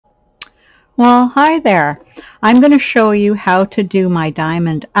Well, hi there. I'm going to show you how to do my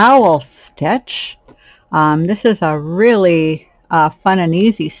diamond owl stitch. This is a really fun and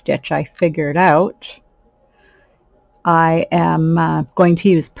easy stitch I figured out. I am going to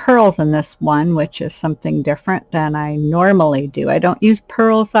use pearls in this one, which is something different than I normally do. I don't use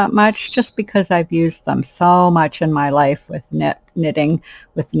pearls that much just because I've used them so much in my life with knitting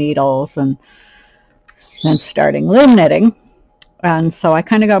with needles and then starting loom knitting. And so I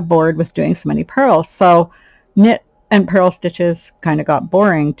kind of got bored with doing so many pearls. So knit and purl stitches kind of got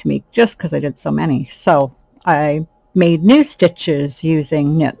boring to me just because I did so many. So I made new stitches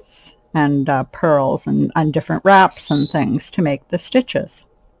using knits and pearls and different wraps and things to make the stitches.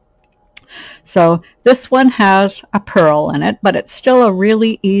 So this one has a pearl in it, but it's still a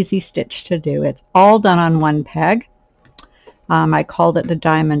really easy stitch to do. It's all done on one peg. I called it the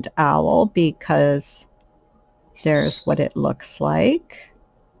Diamond Owl because there's what it looks like.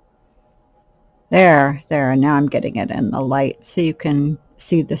 There, now I'm getting it in the light so you can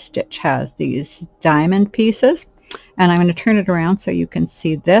see the stitch has these diamond pieces. And I'm going to turn it around so you can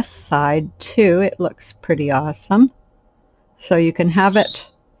see this side too. It looks pretty awesome. So you can have it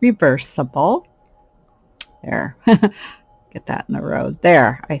reversible. There. Get that in the road.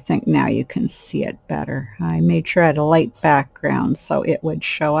 There. I think now you can see it better. I made sure I had a light background so it would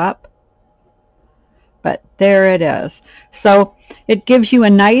show up. But there it is. So it gives you a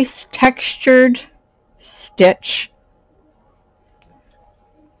nice textured stitch.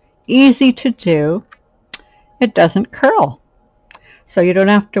 Easy to do. It doesn't curl. So you don't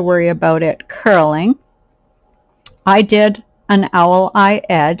have to worry about it curling. I did an owl eye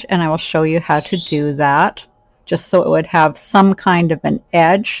edge and I will show you how to do that. Just so it would have some kind of an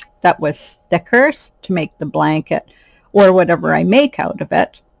edge that was thicker to make the blanket or whatever I make out of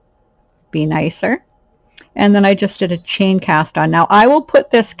it be nicer. And then I just did a chain cast on. Now I will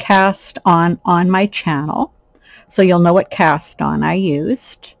put this cast on my channel so you'll know what cast on I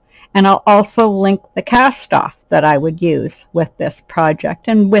used. And I'll also link the cast off that I would use with this project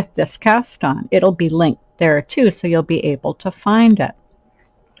and with this cast on. It'll be linked there too so you'll be able to find it.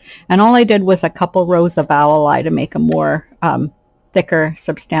 And all I did was a couple rows of owl eye to make a more thicker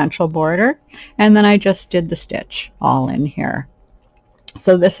substantial border. And then I just did the stitch all in here.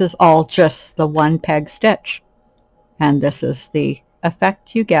 So this is all just the one peg stitch, and this is the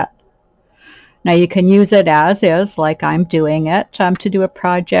effect you get. Now you can use it as is, like I'm doing it, to do a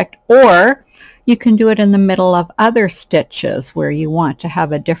project, or you can do it in the middle of other stitches where you want to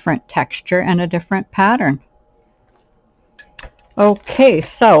have a different texture and a different pattern. Okay,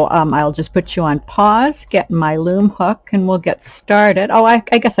 so I'll just put you on pause, get my loom hook, and we'll get started. Oh, I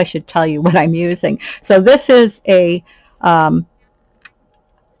guess I should tell you what I'm using. So this is a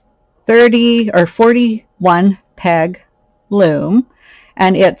 30 or 41 peg loom,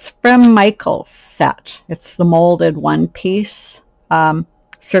 and it's from Michael's set. It's the molded one piece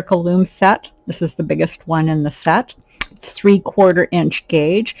circle loom set. This is the biggest one in the set. It's 3/4 inch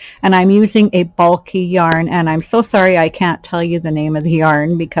gauge, and I'm using a bulky yarn, and I'm so sorry I can't tell you the name of the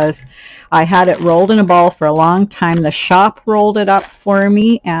yarn because I had it rolled in a ball for a long time. The shop rolled it up for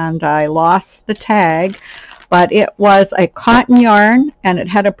me and I lost the tag. But it was a cotton yarn, and it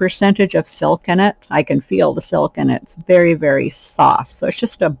had a percentage of silk in it. I can feel the silk in it. It's very, very soft. So it's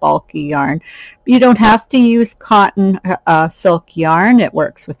just a bulky yarn. You don't have to use cotton silk yarn. It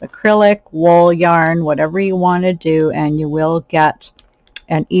works with acrylic, wool yarn, whatever you want to do, and you will get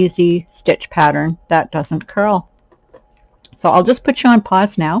an easy stitch pattern that doesn't curl. So I'll just put you on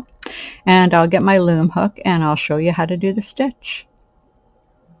pause now, and I'll get my loom hook, and I'll show you how to do the stitch.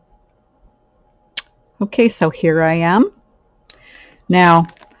 Okay, so here I am. Now,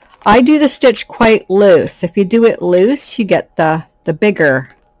 I do the stitch quite loose. If you do it loose, you get the bigger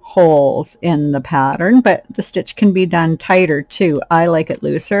holes in the pattern, but the stitch can be done tighter too. I like it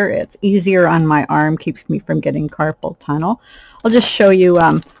looser. It's easier on my arm, keeps me from getting carpal tunnel. I'll just show you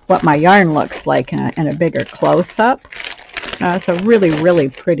what my yarn looks like in a bigger close-up. It's a really, really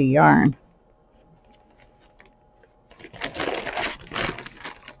pretty yarn.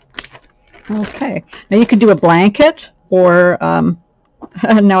 Okay, now you can do a blanket, or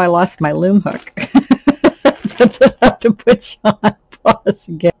now I lost my loom hook. Just have to put you on pause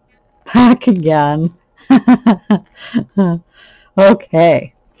again. Back again.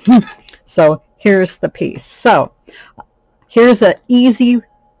 Okay, so here's the piece. So here's an easy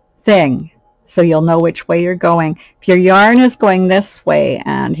thing, so you'll know which way you're going. If your yarn is going this way,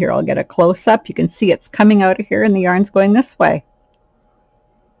 and here I'll get a close-up, you can see it's coming out of here and the yarn's going this way.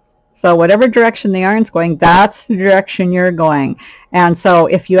 So whatever direction the yarn's going, that's the direction you're going. And so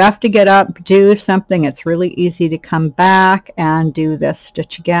if you have to get up, do something, it's really easy to come back and do this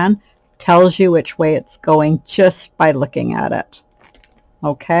stitch again. tells you which way it's going just by looking at it.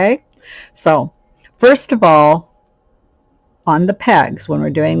 Okay, so first of all, on the pegs, when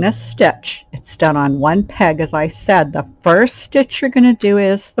we're doing this stitch, it's done on one peg. As I said, the first stitch you're going to do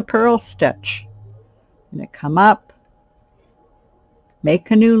is the purl stitch. You're going to come up,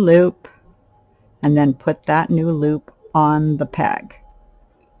 make a new loop, and then put that new loop on the peg.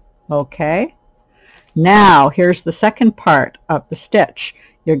 Okay, now here's the second part of the stitch.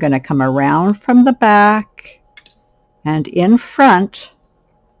 You're going to come around from the back and in front.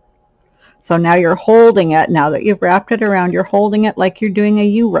 So now you're holding it. Now that you've wrapped it around, you're holding it like you're doing a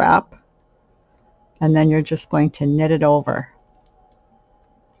U-wrap, and then you're just going to knit it over.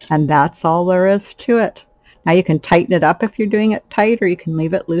 And that's all there is to it. Now you can tighten it up if you're doing it tight, or you can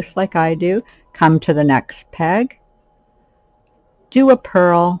leave it loose like I do. Come to the next peg, do a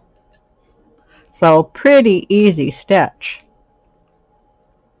purl. So pretty easy stitch.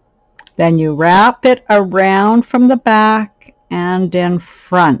 Then you wrap it around from the back and in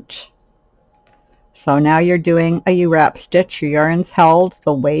front. So now you're doing a U-wrap stitch. Your yarn's held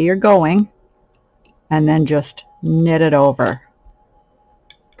the way you're going, and then just knit it over.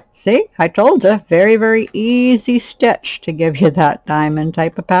 See, I told you, very, very easy stitch to give you that diamond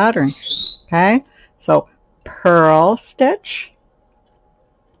type of pattern. Okay, so purl stitch,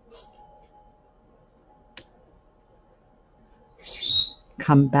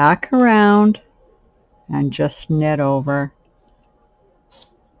 come back around and just knit over.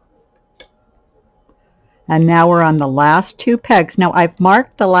 And now we're on the last two pegs. Now I've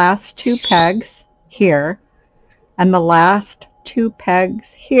marked the last two pegs here and the last two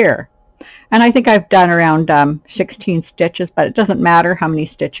pegs here. And I think I've done around 16 stitches, but it doesn't matter how many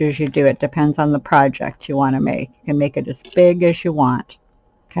stitches you do. It depends on the project you want to make. You can make it as big as you want.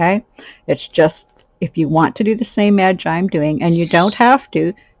 Okay? It's just if you want to do the same edge I'm doing, and you don't have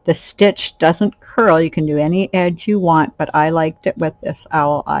to, the stitch doesn't curl. You can do any edge you want, but I liked it with this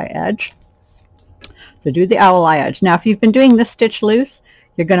owl eye edge. So do the owl eye edge. Now if you've been doing this stitch loose,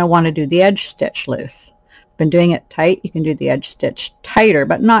 you're going to want to do the edge stitch loose. Been doing it tight, you can do the edge stitch tighter,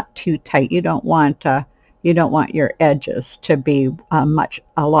 but not too tight. You don't want your edges to be a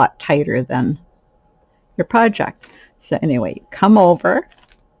lot tighter than your project. So anyway, you come over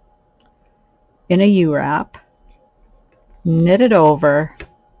in a U-wrap, knit it over,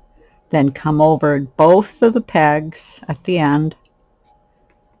 then come over both of the pegs at the end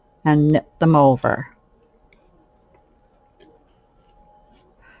and knit them over.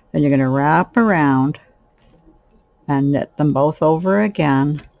 Then you're going to wrap around and knit them both over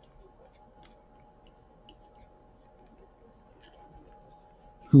again.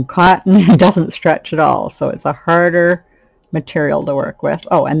 And cotton doesn't stretch at all, so it's a harder material to work with.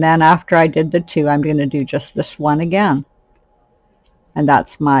 Oh, and then after I did the two, I'm going to do just this one again. And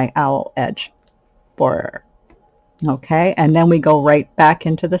that's my owl edge border. Okay, and then we go right back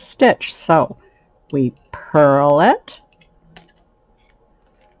into the stitch. So we purl it,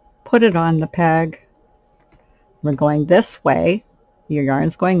 put it on the peg. We're going this way. Your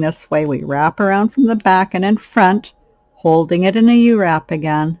yarn's going this way. We wrap around from the back and in front, holding it in a U-wrap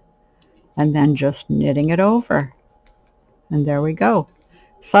again, and then just knitting it over. And there we go.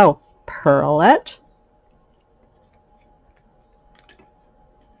 So purl it,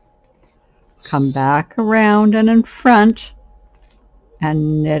 come back around and in front,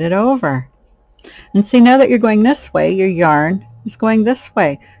 and knit it over. And see, now that you're going this way, your yarn is going this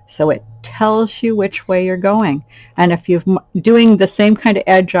way. So it tells you which way you're going. And if you're doing the same kind of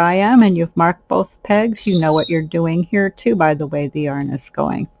edge I am and you've marked both pegs, you know what you're doing here too by the way the yarn is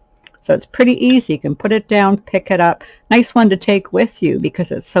going. So it's pretty easy. You can put it down, pick it up. Nice one to take with you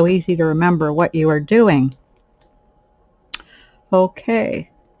because it's so easy to remember what you are doing.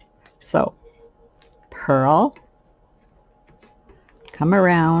 Okay, so purl, come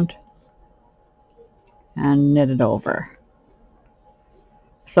around and knit it over.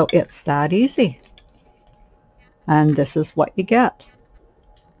 So it's that easy. And this is what you get.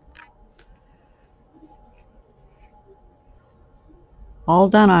 All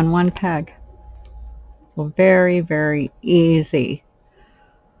done on one peg. So very, very easy.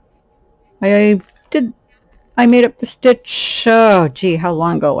 I made up the stitch, oh gee, how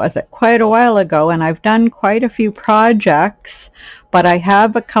long ago was it? Quite a while ago, and I've done quite a few projects, but I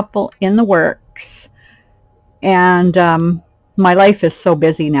have a couple in the works. And my life is so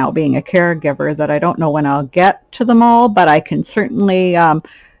busy now being a caregiver that I don't know when I'll get to them all, but I can certainly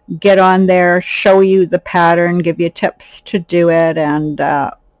get on there, show you the pattern, give you tips to do it,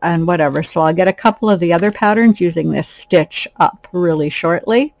 and whatever. So I'll get a couple of the other patterns using this stitch up really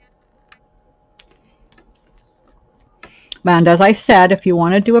shortly. And as I said, if you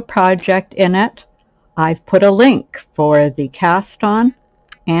want to do a project in it, I've put a link for the cast on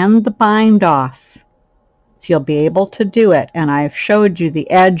and the bind off. So you'll be able to do it. And I've showed you the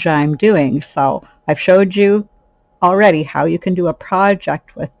edge I'm doing. So I've showed you already how you can do a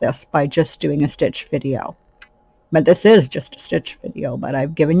project with this by just doing a stitch video. But this is just a stitch video, but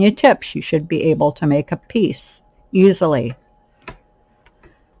I've given you tips. You should be able to make a piece easily.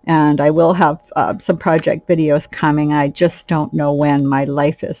 And I will have some project videos coming. I just don't know when. My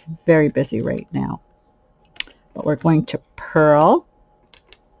life is very busy right now. But we're going to purl,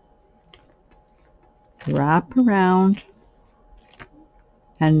 wrap around,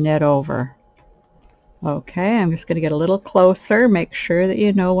 and knit over. Okay, I'm just going to get a little closer. Make sure that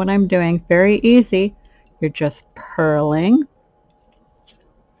you know what I'm doing. Very easy. You're just purling.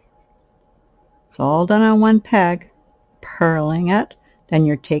 It's all done on one peg. Purling it. Then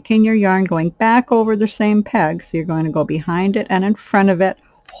you're taking your yarn, going back over the same peg. So you're going to go behind it and in front of it.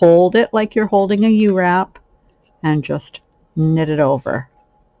 Hold it like you're holding a U-wrap and just knit it over.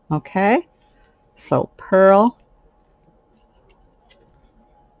 Okay? So purl.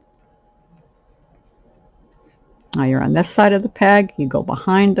 Now you're on this side of the peg. You go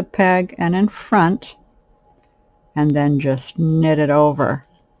behind the peg and in front. And then just knit it over.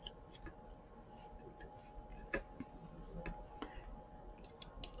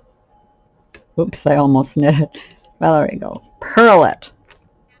 Oops, I almost knit it. Well, there we go. Purl it.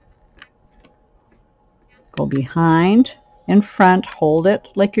 Go behind, in front, hold it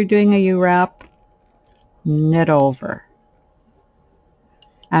like you're doing a U-wrap, knit over.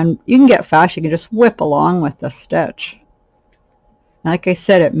 And you can get fast, you can just whip along with the stitch. Like I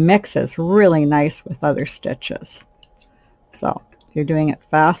said, it mixes really nice with other stitches. So if you're doing it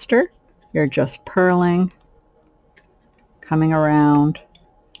faster, you're just purling, coming around,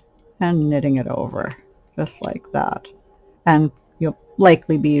 and knitting it over, just like that. And you'll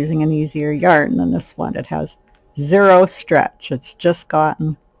likely be using an easier yarn than this one. It has zero stretch. It's just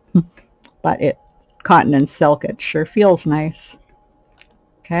cotton, but cotton and silk. It sure feels nice.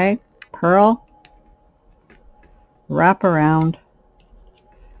 Okay, purl, wrap around,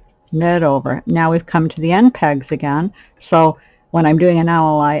 knit over. Now we've come to the end pegs again. So when I'm doing an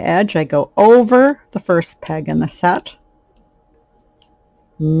owl eye edge, I go over the first peg in the set,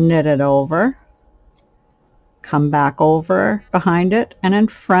 knit it over, come back over behind it and in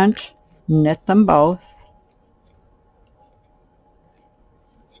front, knit them both.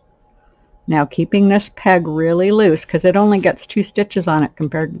 Now keeping this peg really loose because it only gets 2 stitches on it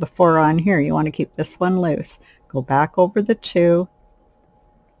compared to the 4 on here. You want to keep this one loose. Go back over the 2,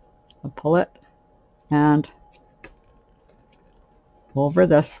 I'll pull it and over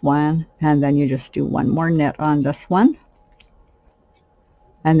this one, and then you just do one more knit on this one.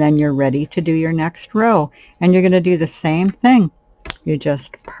 And then you're ready to do your next row. And you're going to do the same thing. You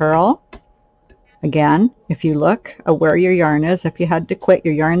just purl. Again, if you look at where your yarn is, if you had to quit,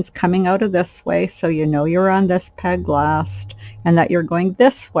 your yarn's coming out of this way, so you know you're on this peg last and that you're going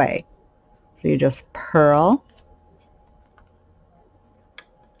this way. So you just purl.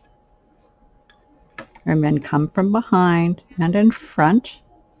 And then come from behind and in front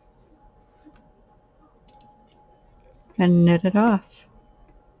and knit it off.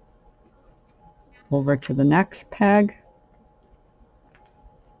 Over to the next peg.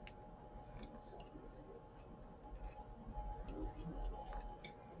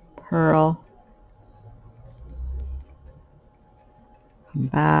 Purl. Come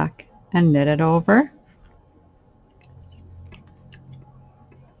back and knit it over.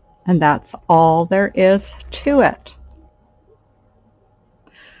 And that's all there is to it.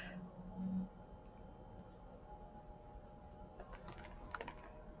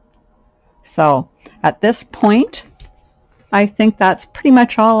 So at this point, I think that's pretty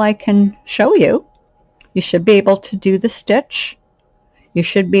much all I can show you. You should be able to do the stitch. You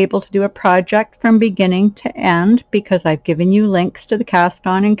should be able to do a project from beginning to end because I've given you links to the cast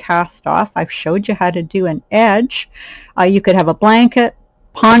on and cast off. I've showed you how to do an edge. You could have a blanket,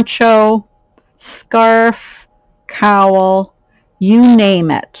 poncho, scarf, cowl, you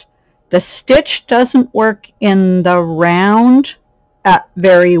name it. The stitch doesn't work in the round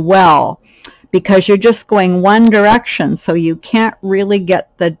very well because you're just going one direction, so you can't really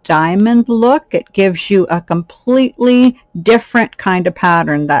get the diamond look. It gives you a completely different kind of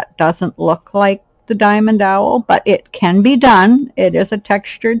pattern that doesn't look like the diamond owl, but it can be done. It is a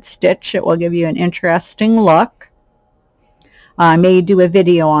textured stitch. It will give you an interesting look. I may do a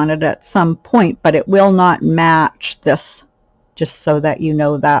video on it at some point, but it will not match this, just so that you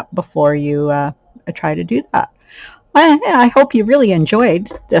know that before you try to do that. I hope you really enjoyed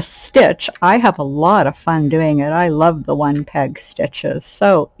this stitch. I have a lot of fun doing it. I love the one peg stitches.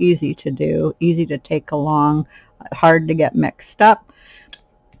 So easy to do, easy to take along, hard to get mixed up.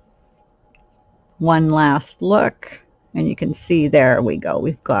 One last look, and you can see there we go.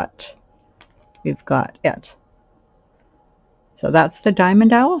 We've got it. So that's the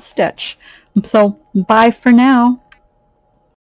diamond owl stitch. So bye for now.